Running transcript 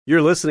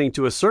You're listening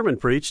to a sermon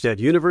preached at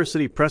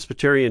University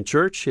Presbyterian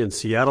Church in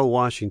Seattle,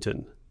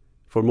 Washington.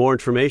 For more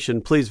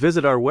information, please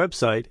visit our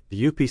website,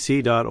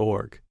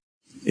 upc.org.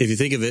 If you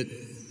think of it,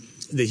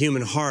 the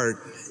human heart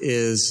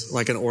is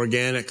like an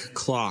organic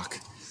clock,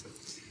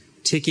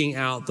 ticking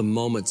out the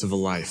moments of a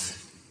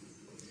life.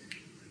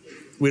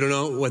 We don't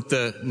know what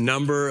the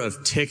number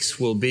of ticks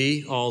will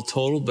be all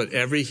total, but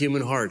every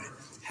human heart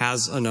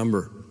has a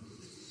number.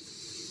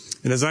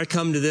 And as I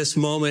come to this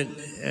moment,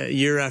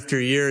 year after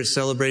year,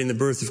 celebrating the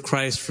birth of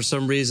Christ, for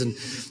some reason,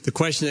 the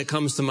question that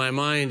comes to my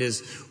mind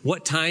is,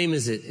 what time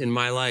is it in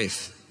my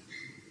life?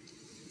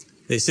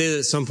 They say that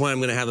at some point I'm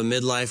going to have a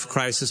midlife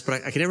crisis,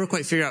 but I can never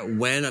quite figure out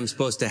when I'm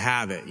supposed to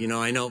have it. You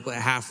know, I know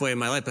halfway in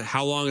my life, but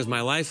how long is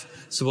my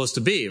life supposed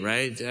to be,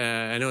 right?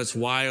 I know it's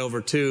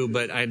y/2,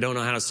 but I don't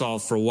know how to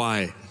solve for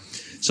y.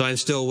 So I'm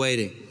still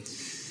waiting.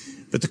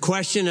 But the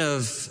question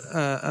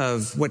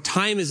of what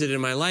time is it in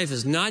my life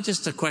is not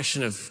just a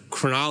question of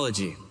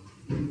chronology.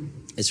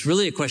 It's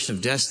really a question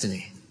of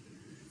destiny.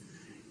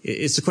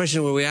 It's a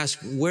question where we ask,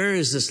 where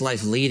is this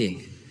life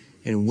leading?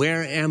 And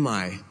where am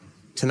I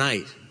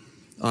tonight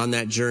on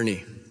that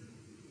journey?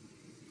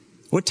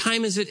 What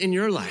time is it in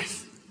your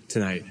life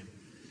tonight?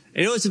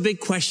 I know it's a big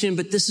question,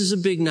 but this is a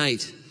big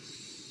night.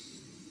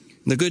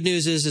 The good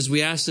news is, as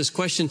we ask this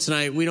question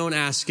tonight, we don't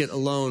ask it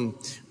alone.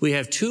 We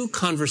have two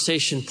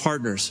conversation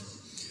partners.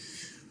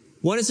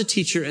 One is a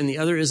teacher and the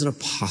other is an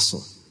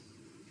apostle.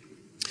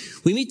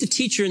 We meet the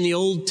teacher in the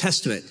Old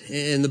Testament.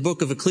 In the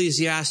book of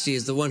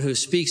Ecclesiastes, the one who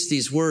speaks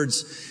these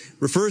words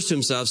refers to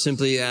himself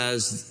simply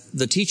as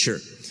the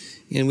teacher.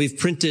 And we've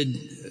printed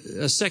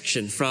a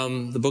section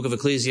from the book of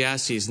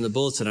Ecclesiastes in the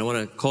bulletin. I want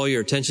to call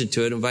your attention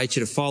to it and invite you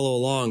to follow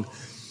along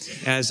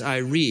as I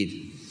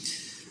read.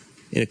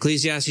 In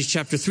Ecclesiastes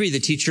chapter 3, the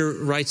teacher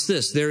writes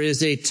this: there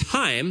is a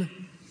time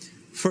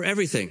for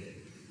everything,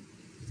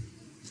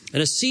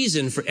 and a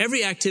season for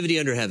every activity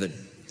under heaven.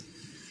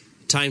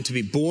 Time to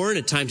be born,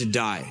 a time to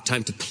die.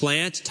 Time to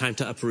plant, time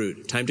to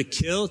uproot. Time to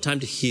kill, time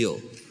to heal.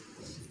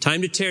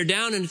 Time to tear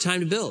down and a time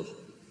to build.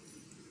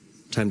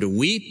 Time to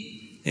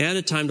weep and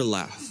a time to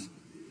laugh.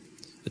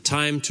 A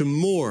time to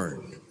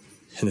mourn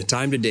and a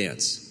time to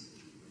dance.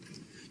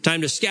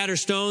 Time to scatter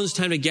stones,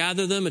 time to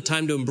gather them. A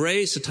time to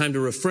embrace, a time to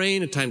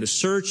refrain, a time to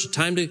search, a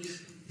time to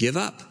give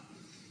up.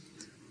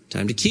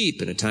 Time to keep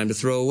and a time to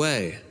throw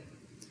away.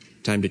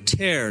 Time to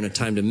tear and a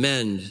time to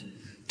mend.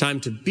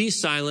 Time to be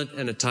silent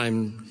and a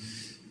time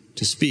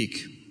to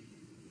speak.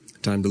 A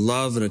time to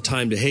love and a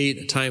time to hate.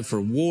 A time for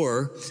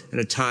war and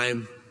a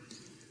time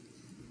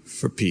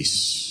for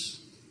peace.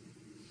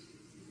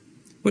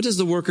 What does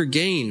the worker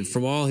gain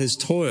from all his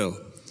toil?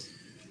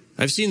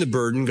 I've seen the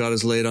burden God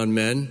has laid on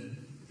men.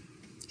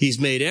 He's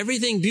made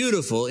everything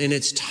beautiful in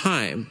its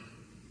time.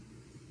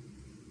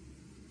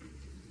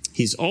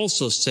 He's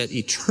also set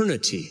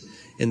eternity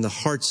in the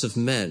hearts of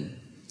men.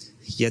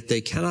 Yet they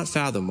cannot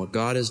fathom what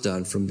God has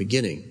done from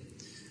beginning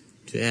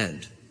to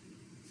end.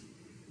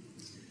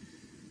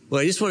 Well,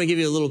 I just want to give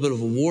you a little bit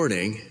of a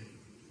warning,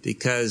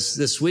 because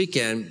this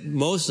weekend,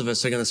 most of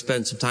us are going to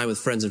spend some time with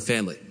friends and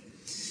family.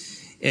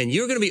 And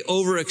you're going to be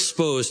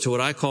overexposed to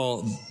what I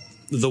call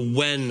the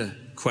when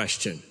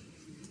question.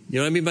 You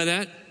know what I mean by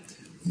that?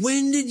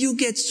 When did you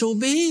get so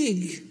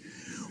big?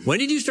 When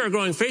did you start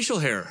growing facial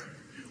hair?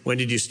 When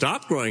did you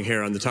stop growing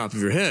hair on the top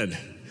of your head?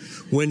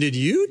 When did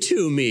you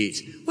two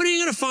meet? When are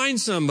you going to find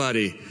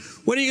somebody?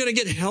 When are you going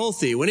to get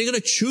healthy? When are you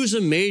going to choose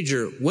a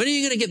major? When are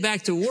you going to get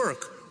back to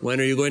work? When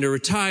are you going to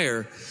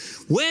retire?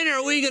 When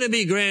are we going to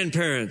be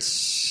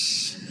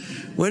grandparents?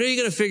 When are you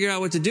going to figure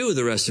out what to do with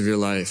the rest of your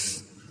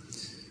life?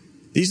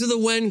 These are the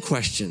when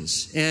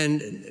questions.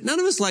 And none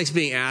of us likes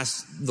being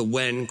asked the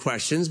when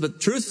questions, but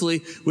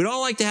truthfully, we'd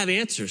all like to have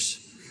answers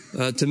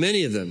to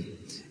many of them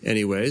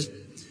anyways.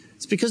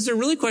 It's because they're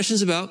really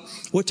questions about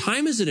what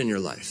time is it in your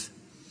life?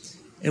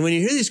 And when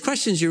you hear these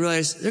questions, you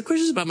realize they're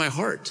questions about my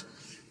heart.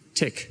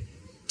 Tick,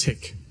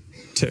 tick,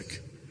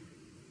 tick.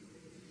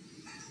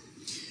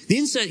 The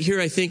insight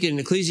here, I think, in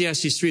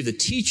Ecclesiastes 3, the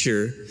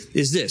teacher,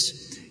 is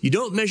this: you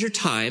don't measure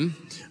time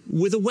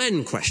with a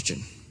when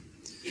question.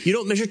 You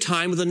don't measure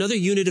time with another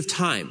unit of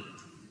time.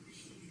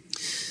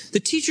 The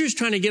teacher is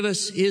trying to give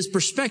us his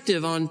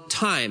perspective on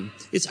time.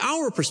 It's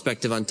our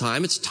perspective on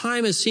time. It's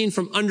time as seen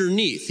from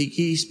underneath.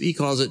 He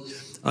calls it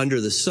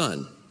under the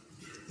sun,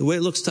 the way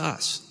it looks to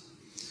us.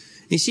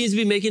 He seems to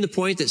be making the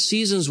point that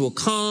seasons will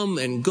come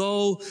and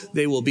go.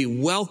 They will be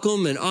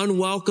welcome and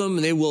unwelcome,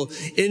 and they will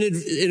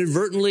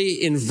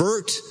inadvertently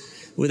invert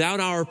without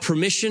our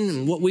permission.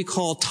 And what we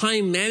call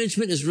time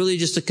management is really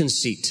just a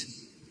conceit.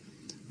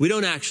 We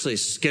don't actually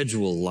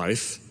schedule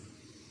life.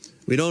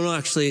 We don't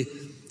actually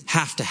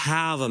have to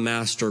have a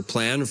master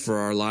plan for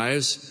our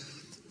lives.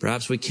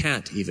 Perhaps we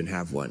can't even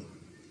have one.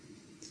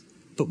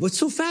 But what's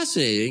so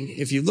fascinating,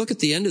 if you look at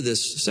the end of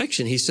this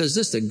section, he says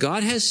this, that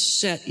God has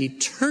set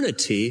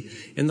eternity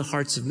in the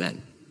hearts of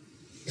men.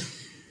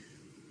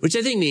 Which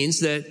I think means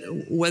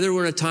that whether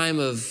we're in a time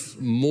of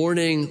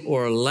mourning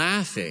or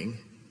laughing,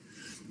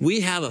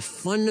 we have a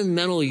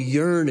fundamental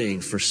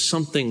yearning for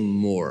something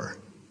more.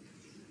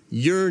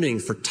 yearning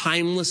for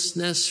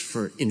timelessness,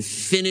 for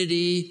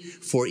infinity,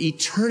 for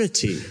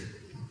eternity.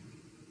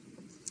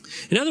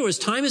 In other words,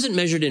 time isn't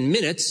measured in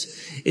minutes,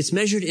 it's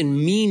measured in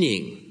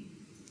meaning.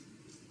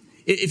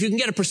 If you can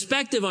get a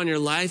perspective on your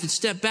life and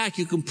step back,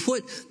 you can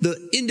put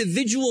the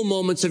individual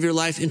moments of your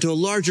life into a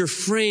larger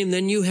frame,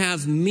 then you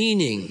have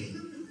meaning.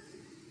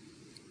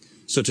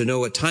 So to know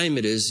what time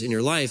it is in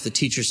your life, the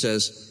teacher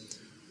says,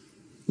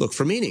 look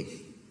for meaning.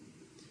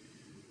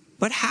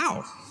 But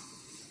how?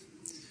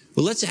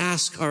 Well, let's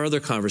ask our other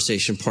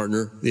conversation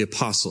partner, the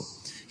apostle.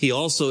 He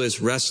also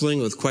is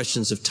wrestling with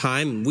questions of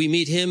time. We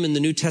meet him in the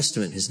New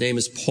Testament. His name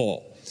is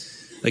Paul.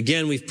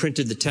 Again, we've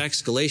printed the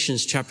text,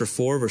 Galatians chapter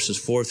 4, verses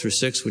 4 through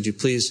 6. Would you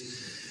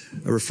please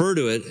refer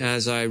to it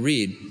as I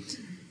read?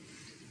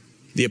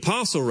 The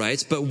apostle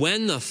writes, "But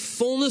when the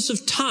fullness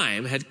of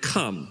time had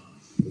come,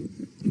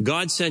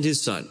 God sent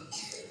his son,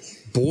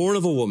 born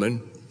of a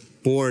woman,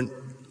 born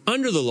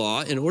under the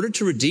law, in order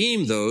to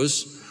redeem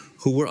those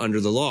who were under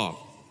the law,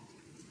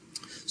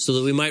 so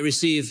that we might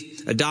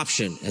receive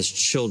adoption as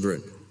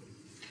children.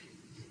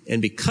 And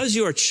because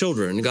you are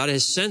children, God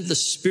has sent the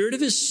Spirit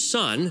of his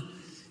Son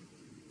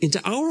into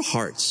our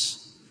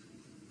hearts,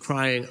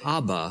 crying,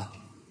 Abba,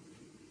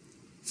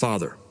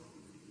 Father."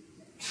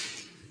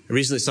 I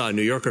recently saw a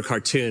New Yorker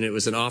cartoon. It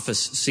was an office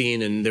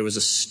scene, and there was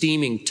a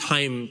steaming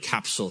time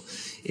capsule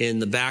in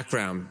the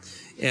background.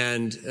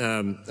 And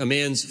a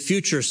man's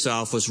future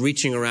self was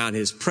reaching around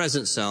his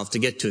present self to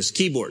get to his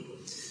keyboard.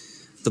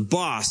 The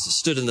boss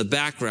stood in the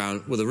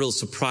background with a real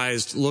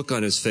surprised look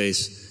on his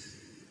face.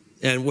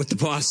 And what the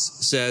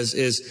boss says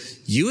is,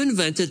 "You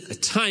invented a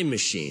time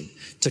machine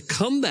to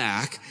come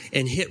back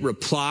and hit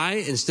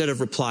reply instead of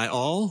reply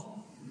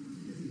all?"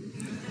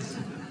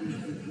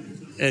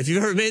 And if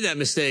you've ever made that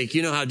mistake,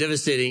 you know how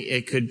devastating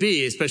it could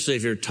be, especially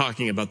if you're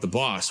talking about the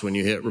boss when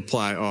you hit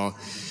reply all.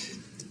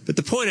 But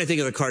the point, I think,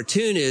 of the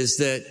cartoon is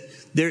that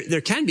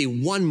there can be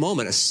one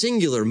moment, a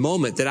singular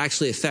moment, that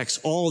actually affects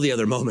all the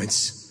other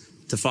moments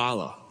to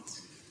follow.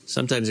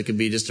 Sometimes it could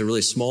be just a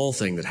really small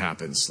thing that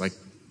happens, like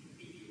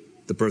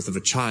the birth of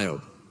a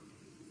child.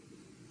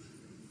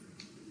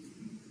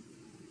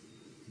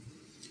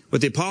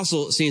 What the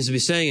apostle seems to be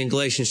saying in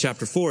Galatians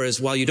chapter 4 is,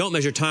 while you don't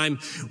measure time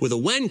with a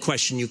when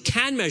question, you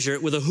can measure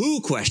it with a who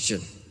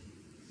question.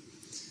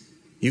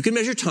 You can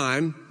measure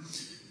time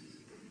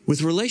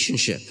with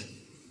relationship.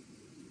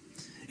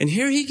 And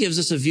here he gives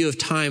us a view of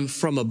time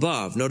from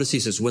above. Notice he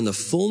says, when the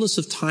fullness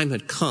of time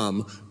had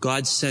come,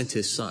 God sent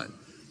his son.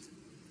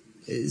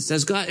 It's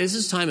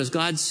as time as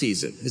God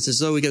sees it. It's as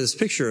though we get this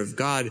picture of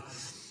God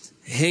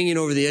hanging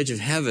over the edge of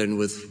heaven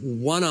with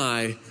one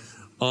eye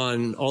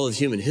on all of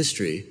human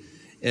history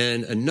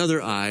and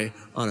another eye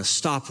on a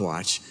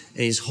stopwatch,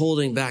 and he's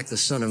holding back the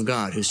Son of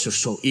God who's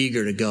so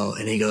eager to go.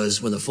 And he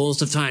goes, when the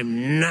fullness of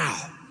time,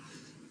 now.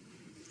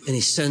 And he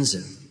sends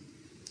him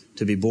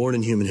to be born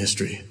in human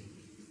history.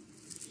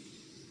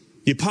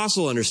 The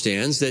apostle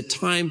understands that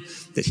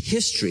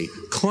history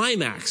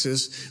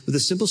climaxes with a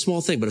simple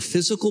small thing, but a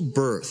physical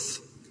birth.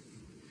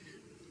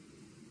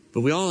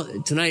 But we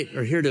all tonight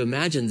are here to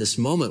imagine this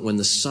moment when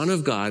the Son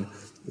of God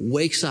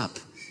wakes up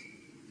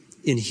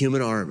in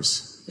human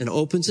arms and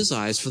opens his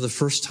eyes for the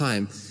first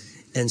time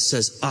and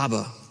says,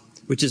 Abba,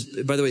 which is,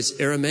 by the way, it's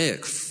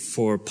Aramaic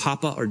for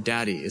Papa or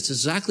Daddy. It's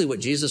exactly what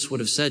Jesus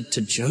would have said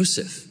to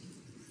Joseph.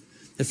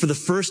 And for the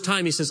first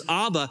time, he says,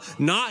 Abba,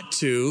 not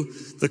to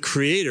the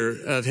creator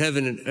of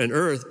heaven and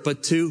earth,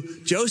 but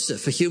to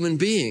Joseph, a human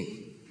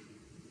being.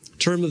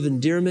 Term of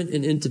endearment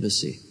and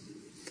intimacy.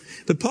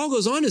 But Paul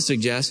goes on to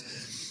suggest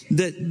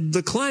that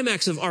the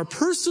climax of our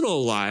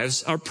personal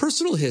lives, our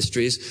personal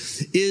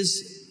histories,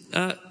 is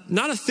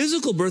not a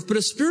physical birth, but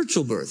a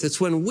spiritual birth.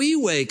 It's when we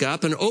wake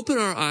up and open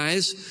our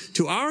eyes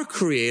to our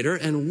Creator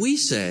and we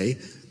say,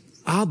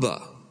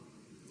 Abba,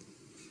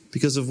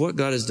 because of what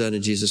God has done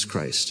in Jesus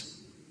Christ.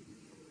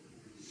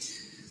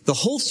 The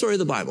whole story of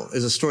the Bible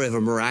is a story of a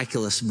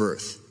miraculous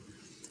birth.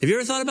 Have you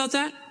ever thought about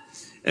that?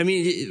 I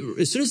mean,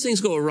 as soon as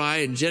things go awry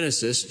in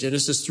Genesis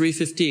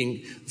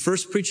 3:15,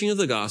 first preaching of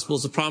the gospel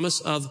is the promise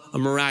of a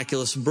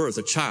miraculous birth,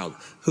 a child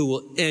who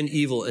will end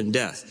evil and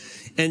death.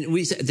 And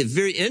we, at the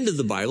very end of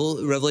the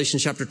Bible, Revelation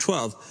chapter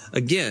 12,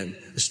 again,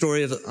 a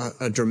story of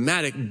a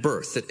dramatic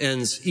birth that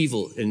ends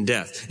evil and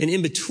death. And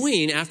in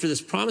between, after this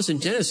promise in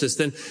Genesis,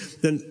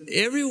 then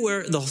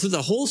everywhere, through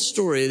the whole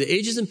story, the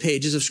ages and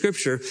pages of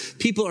Scripture,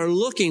 people are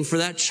looking for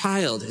that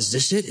child. Is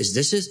this it? Is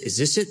this it? Is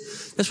this it?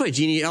 That's why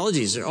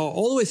genealogies are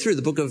all the way through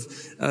the book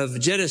of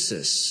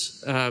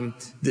Genesis.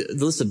 The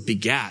list of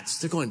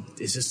begats. They're going,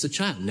 is this the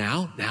child?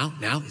 Now?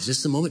 Is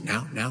this the moment?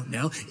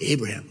 Now?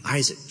 Abraham,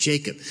 Isaac,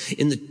 Jacob.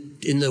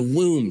 In the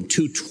womb,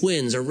 two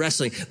twins are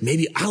wrestling.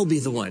 Maybe I'll be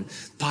the one.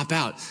 Pop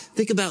out.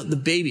 Think about the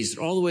babies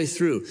all the way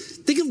through.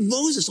 Think of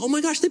Moses. Oh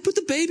my gosh, they put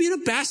the baby in a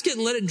basket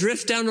and let it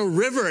drift down a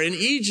river in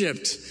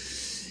Egypt.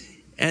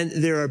 And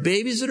there are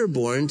babies that are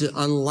born to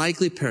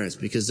unlikely parents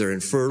because they're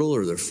infertile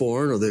or they're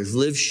foreign or they've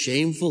lived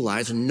shameful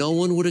lives. And no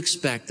one would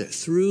expect that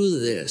through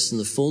this, in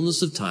the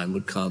fullness of time,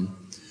 would come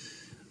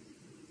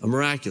a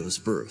miraculous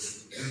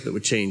birth that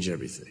would change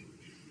everything.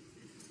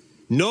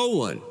 No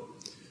one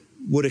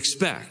would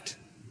expect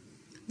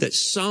that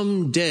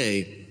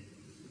someday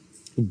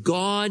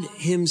God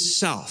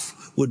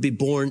himself would be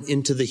born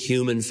into the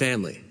human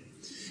family.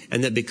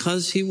 And that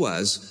because he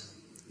was,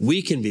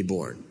 we can be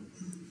born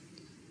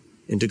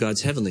into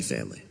God's heavenly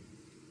family.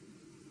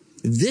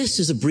 This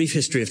is a brief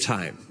history of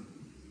time.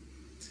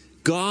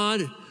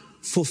 God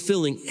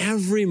fulfilling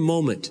every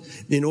moment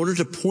in order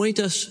to point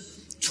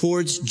us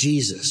towards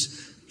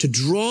Jesus, to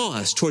draw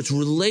us towards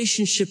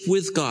relationship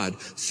with God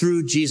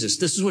through Jesus.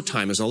 This is what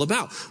time is all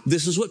about.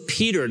 This is what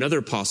Peter, another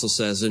apostle,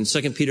 says in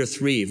 2 Peter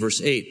 3,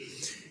 verse 8.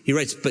 He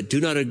writes, "But do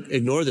not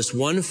ignore this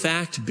one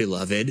fact,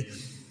 beloved,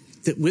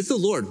 that with the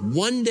Lord,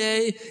 one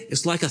day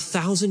is like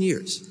 1,000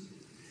 years,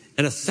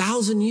 and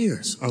 1,000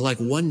 years are like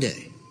one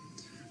day.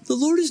 The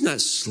Lord is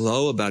not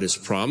slow about his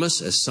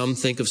promise, as some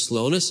think of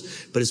slowness,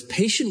 but is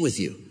patient with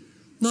you,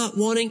 not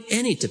wanting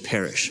any to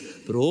perish,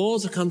 but all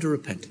to come to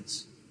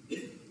repentance."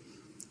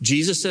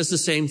 Jesus says the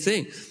same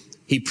thing.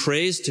 He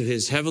prays to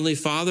his heavenly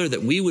Father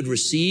that we would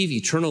receive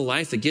eternal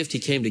life, the gift he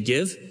came to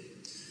give.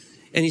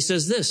 And he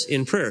says this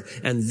in prayer,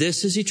 "And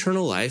this is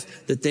eternal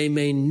life, that they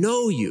may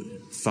know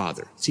you,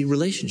 Father." See,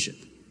 relationship.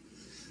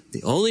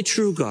 "The only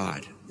true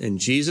God and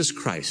Jesus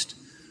Christ,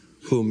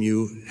 whom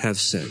you have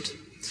sent."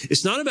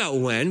 It's not about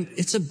when,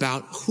 it's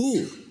about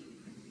who.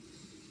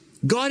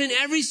 God in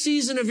every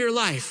season of your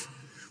life,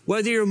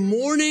 whether you're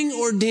mourning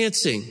or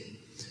dancing,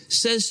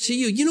 says to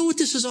you, you know what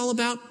this is all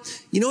about?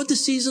 You know what the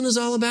season is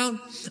all about?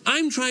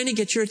 I'm trying to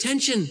get your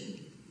attention.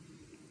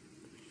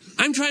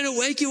 I'm trying to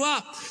wake you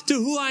up to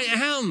who I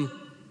am,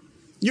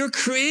 your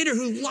creator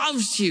who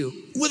loves you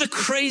with a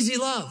crazy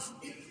love.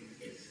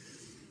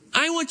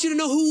 I want you to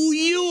know who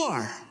you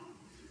are,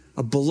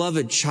 a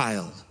beloved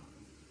child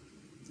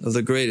of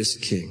the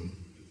greatest King.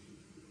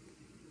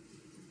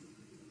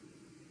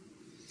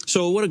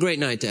 So what a great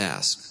night to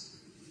ask.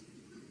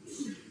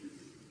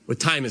 What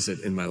time is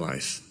it in my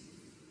life?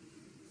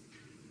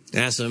 I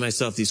ask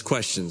myself these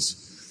questions.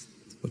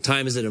 What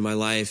time is it in my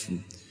life?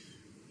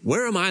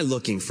 Where am I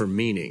looking for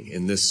meaning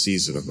in this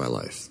season of my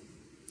life?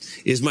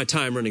 Is my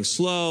time running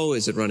slow?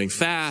 Is it running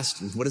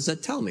fast? What does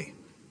that tell me?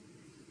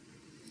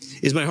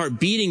 Is my heart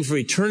beating for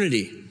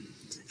eternity?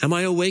 Am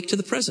I awake to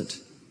the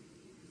present?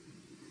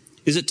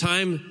 Is it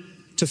time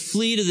to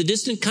flee to the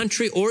distant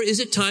country, or is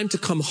it time to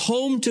come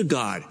home to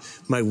God,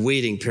 my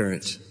waiting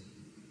parent?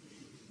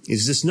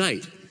 Is this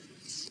night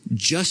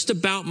just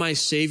about my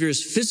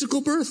Savior's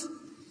physical birth,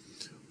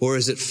 or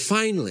is it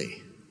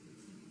finally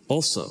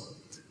also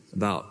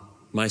about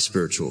my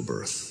spiritual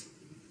birth?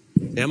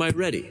 Am I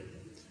ready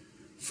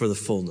for the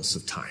fullness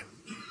of time?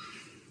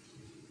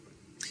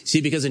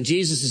 See, because in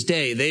Jesus'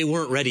 day, they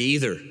weren't ready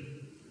either.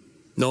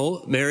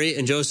 No, Mary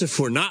and Joseph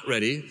were not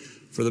ready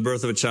for the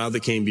birth of a child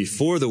that came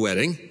before the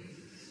wedding.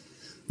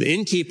 The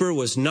innkeeper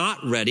was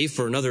not ready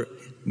for another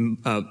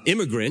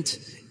immigrant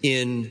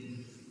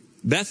in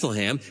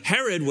Bethlehem.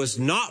 Herod was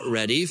not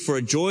ready for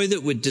a joy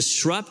that would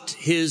disrupt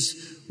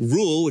his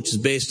rule, which is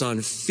based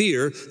on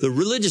fear. The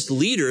religious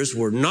leaders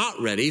were not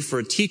ready for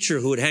a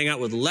teacher who would hang out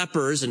with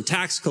lepers and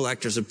tax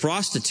collectors and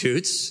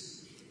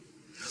prostitutes.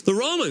 The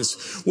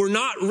Romans were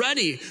not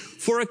ready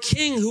for a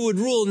king who would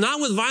rule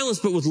not with violence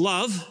but with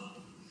love.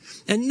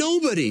 And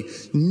nobody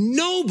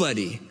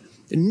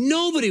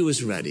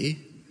was ready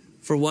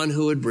for one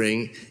who would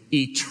bring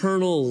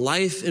eternal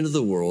life into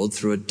the world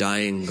through a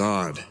dying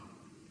God.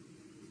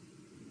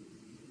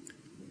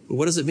 But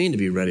what does it mean to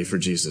be ready for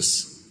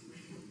Jesus?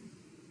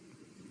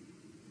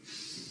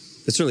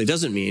 It certainly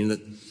doesn't mean that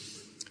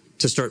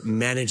to start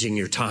managing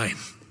your time,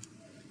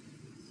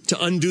 to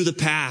undo the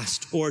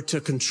past, or to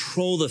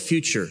control the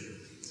future.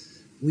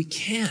 We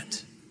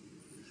can't.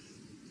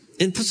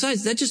 And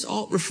besides, that just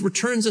all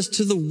returns us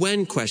to the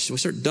when question. We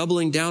start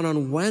doubling down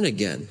on when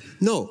again.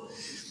 No.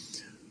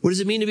 What does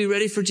it mean to be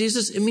ready for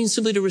Jesus? It means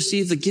simply to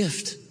receive the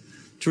gift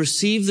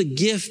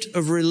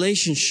of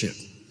relationship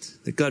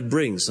that God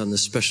brings on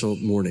this special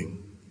morning.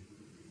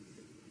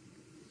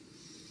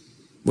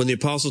 When the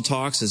apostle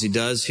talks, as he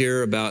does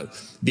here, about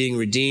being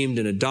redeemed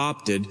and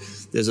adopted,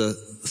 there's a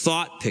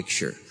thought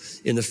picture.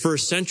 In the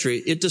first century,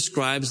 it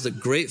describes the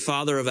great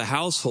father of a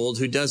household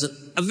who does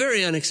a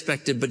very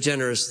unexpected but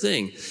generous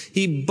thing.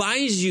 He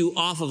buys you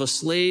off of a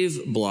slave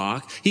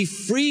block. He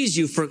frees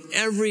you from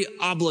every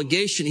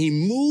obligation. He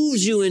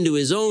moves you into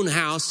his own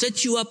house,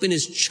 sets you up in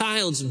his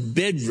child's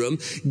bedroom,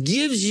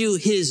 gives you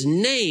his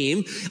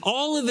name,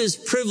 all of his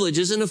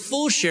privileges, and a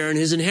full share in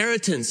his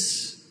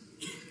inheritance.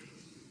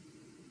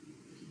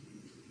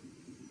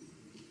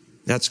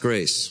 That's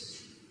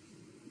grace.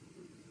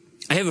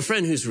 I have a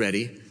friend who's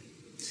ready.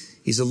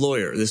 He's a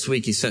lawyer. This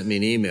week he sent me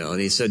an email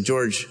and he said,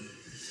 George,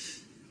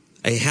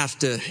 I have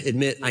to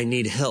admit I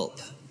need help.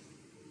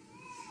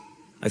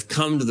 I've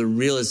come to the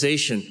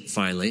realization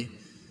finally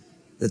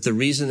that the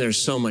reason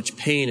there's so much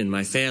pain in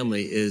my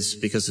family is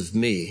because of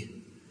me,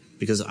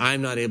 because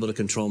I'm not able to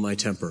control my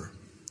temper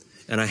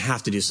and I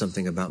have to do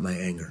something about my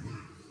anger.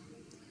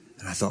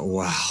 And I thought,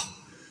 wow,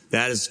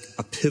 that is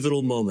a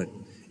pivotal moment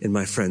in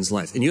my friend's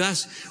life. And you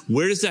ask,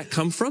 where does that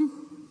come from?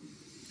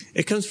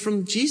 It comes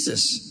from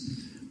Jesus.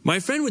 My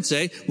friend would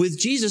say, with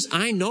Jesus,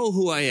 I know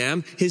who I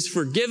am, his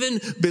forgiven,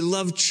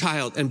 beloved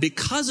child. And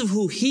because of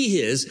who he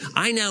is,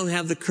 I now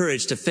have the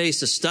courage to face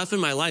the stuff in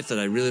my life that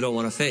I really don't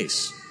want to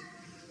face.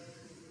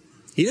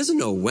 He doesn't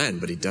know when,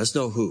 but he does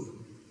know who.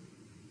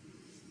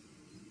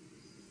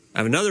 I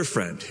have another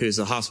friend who's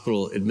a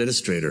hospital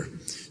administrator.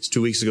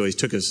 2 weeks ago, he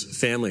took his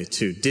family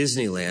to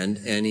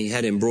Disneyland, and he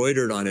had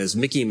embroidered on his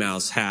Mickey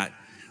Mouse hat,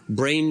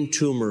 brain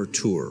tumor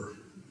tour,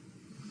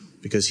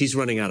 because he's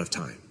running out of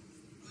time.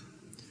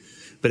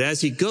 But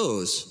as he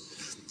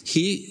goes,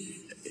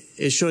 he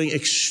is showing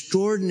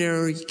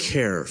extraordinary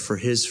care for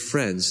his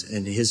friends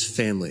and his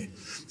family.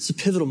 It's a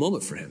pivotal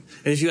moment for him.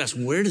 And if you ask,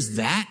 where does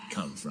that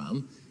come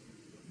from?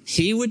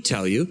 He would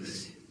tell you,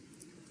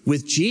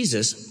 with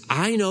Jesus,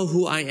 I know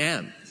who I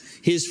am,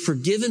 his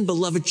forgiven,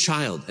 beloved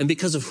child. And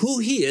because of who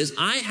he is,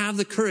 I have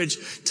the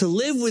courage to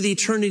live with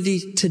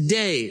eternity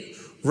today,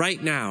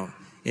 right now,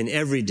 and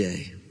every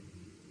day.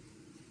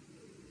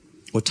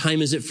 What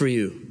time is it for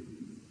you?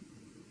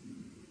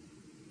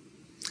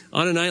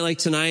 On a night like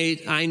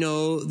tonight, I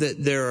know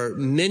that there are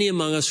many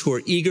among us who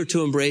are eager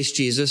to embrace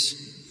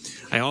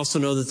Jesus. I also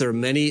know that there are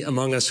many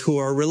among us who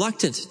are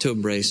reluctant to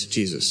embrace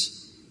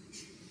Jesus.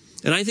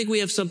 And I think we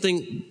have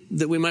something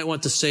that we might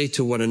want to say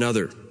to one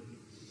another.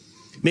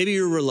 Maybe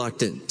you're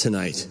reluctant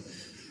tonight,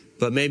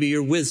 but maybe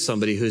you're with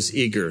somebody who's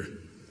eager.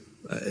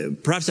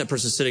 Perhaps that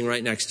person's sitting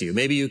right next to you.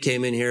 Maybe you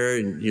came in here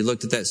and you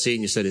looked at that seat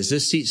and you said, is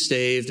this seat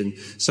staved? And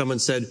someone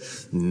said,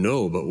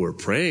 no, but we're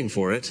praying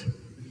for it.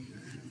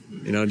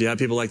 You know, do you have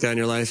people like that in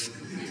your life?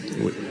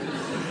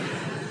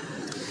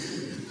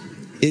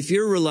 If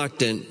you're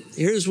reluctant,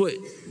 here's what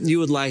you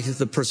would like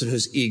the person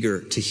who's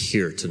eager to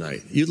hear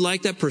tonight. You'd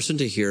like that person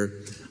to hear,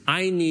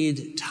 I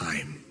need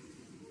time.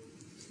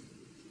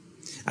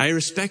 I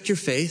respect your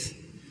faith,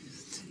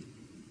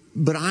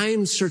 but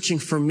I'm searching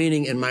for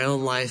meaning in my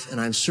own life,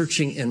 and I'm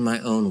searching in my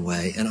own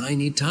way, and I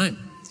need time.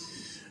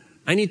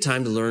 I need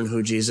time to learn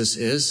who Jesus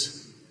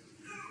is,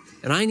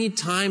 and I need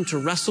time to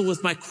wrestle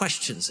with my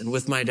questions and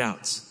with my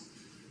doubts.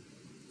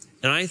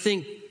 And I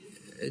think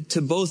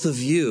to both of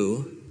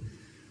you,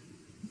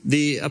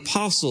 the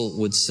apostle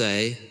would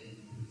say,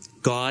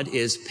 God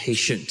is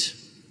patient.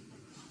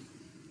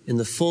 In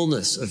the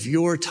fullness of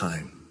your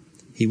time,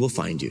 he will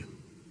find you.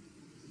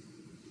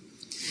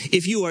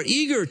 If you are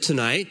eager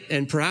tonight,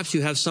 and perhaps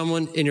you have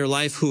someone in your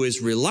life who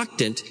is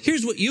reluctant,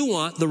 here's what you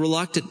want the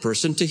reluctant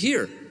person to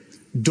hear.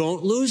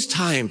 Don't lose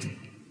time.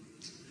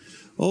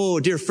 Oh,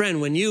 dear friend,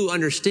 when you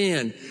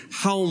understand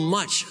how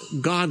much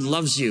God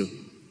loves you,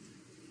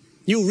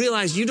 you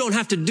realize you don't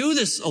have to do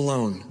this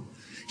alone.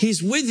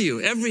 He's with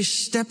you every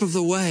step of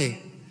the way.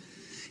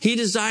 He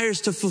desires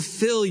to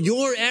fulfill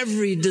your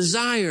every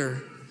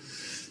desire.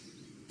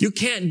 You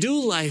can't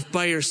do life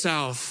by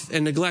yourself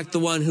and neglect the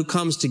one who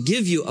comes to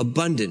give you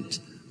abundant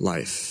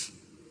life.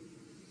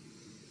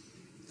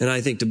 And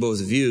I think to both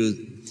of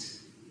you,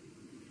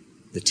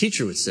 the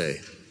teacher would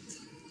say,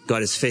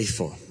 God is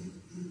faithful.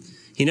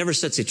 He never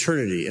sets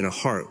eternity in a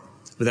heart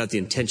without the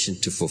intention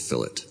to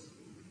fulfill it.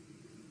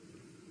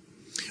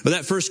 Well,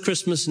 that first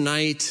Christmas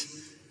night,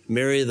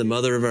 Mary, the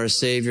mother of our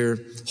Savior,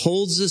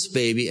 holds this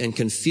baby and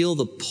can feel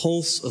the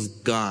pulse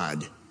of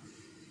God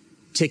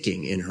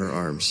ticking in her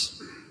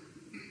arms.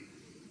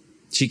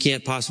 She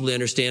can't possibly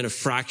understand a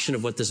fraction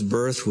of what this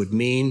birth would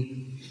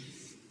mean.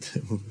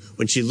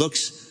 When she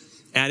looks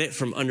at it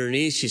from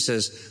underneath, she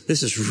says,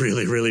 this is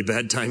really, really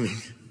bad timing.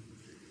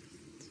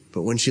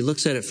 But when she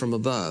looks at it from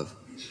above,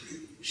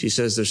 she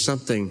says, there's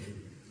something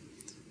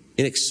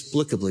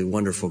inexplicably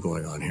wonderful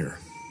going on here.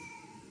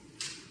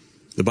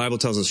 The Bible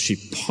tells us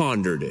she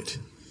pondered it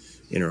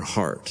in her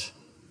heart.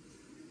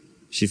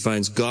 She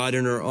finds God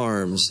in her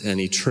arms and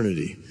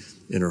eternity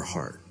in her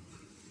heart.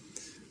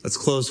 Let's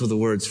close with the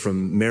words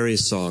from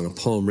Mary's Song, a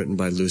poem written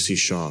by Lucy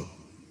Shaw.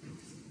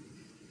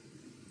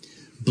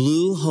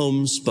 Blue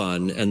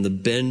homespun and the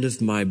bend of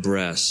my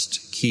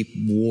breast keep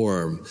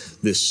warm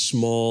this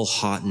small,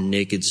 hot,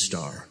 naked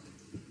star,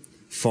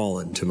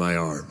 fallen to my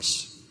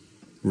arms.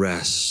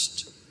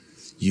 Rest,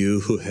 you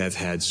who have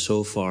had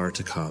so far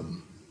to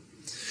come.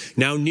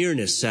 Now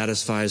nearness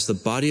satisfies the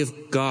body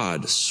of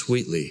God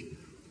sweetly.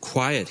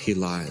 Quiet he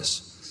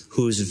lies,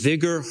 whose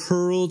vigor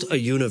hurled a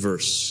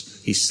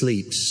universe. He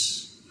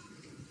sleeps,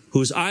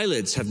 whose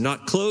eyelids have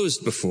not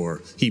closed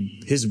before.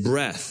 His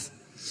breath,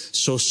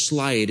 so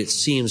slight it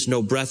seems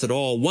no breath at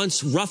all,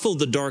 once ruffled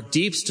the dark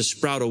deeps to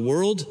sprout a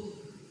world.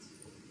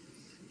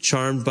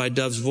 Charmed by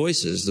doves'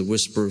 voices, the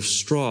whisper of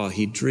straw,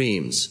 he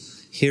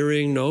dreams,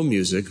 hearing no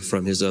music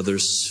from his other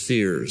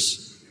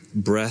spheres.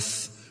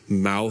 Breath,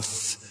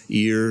 mouth,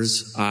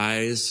 ears,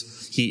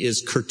 eyes, he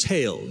is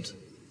curtailed,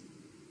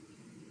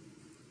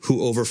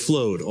 who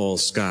overflowed all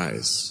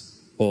skies,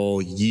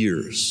 all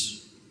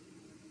years,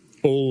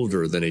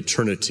 older than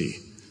eternity.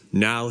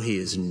 Now he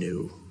is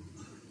new,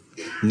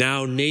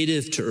 now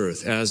native to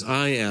earth, as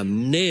I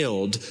am,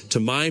 nailed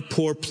to my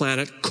poor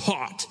planet,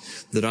 caught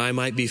that I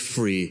might be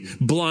free,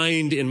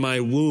 blind in my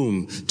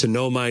womb to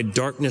know my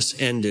darkness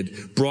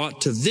ended,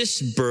 brought to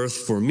this birth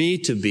for me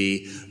to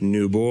be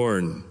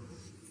newborn.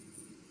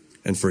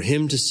 And for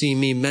him to see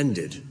me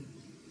mended,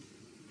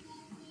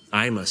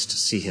 I must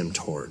see him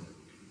torn.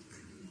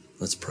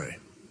 Let's pray.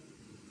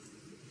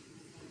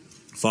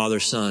 Father,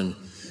 Son,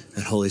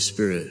 and Holy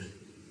Spirit,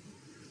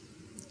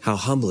 how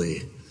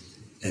humbly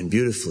and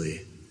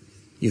beautifully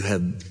you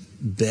have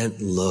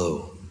bent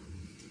low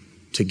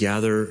to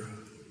gather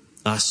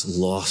us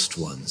lost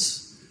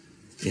ones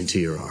into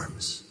your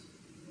arms.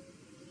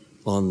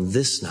 On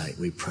this night,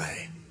 we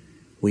pray,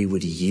 we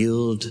would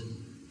yield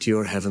to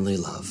your heavenly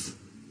love.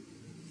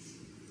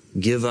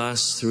 Give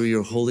us, through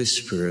your Holy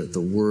Spirit, the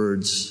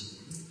words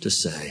to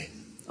say,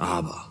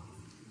 Abba,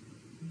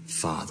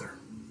 Father,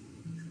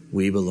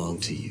 we belong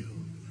to you.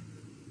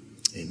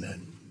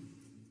 Amen.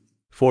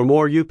 For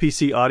more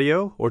UPC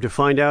audio or to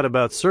find out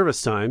about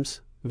service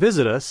times,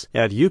 visit us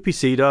at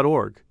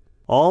upc.org.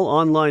 All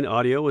online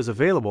audio is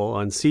available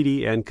on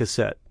CD and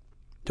cassette.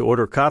 To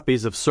order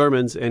copies of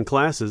sermons and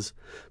classes,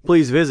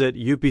 please visit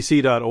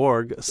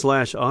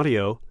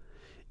upc.org/audio,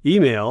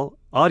 email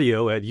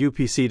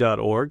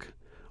audio@upc.org,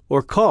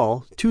 or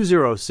call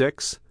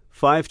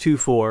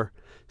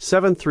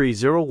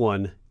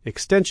 206-524-7301,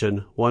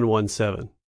 extension 117.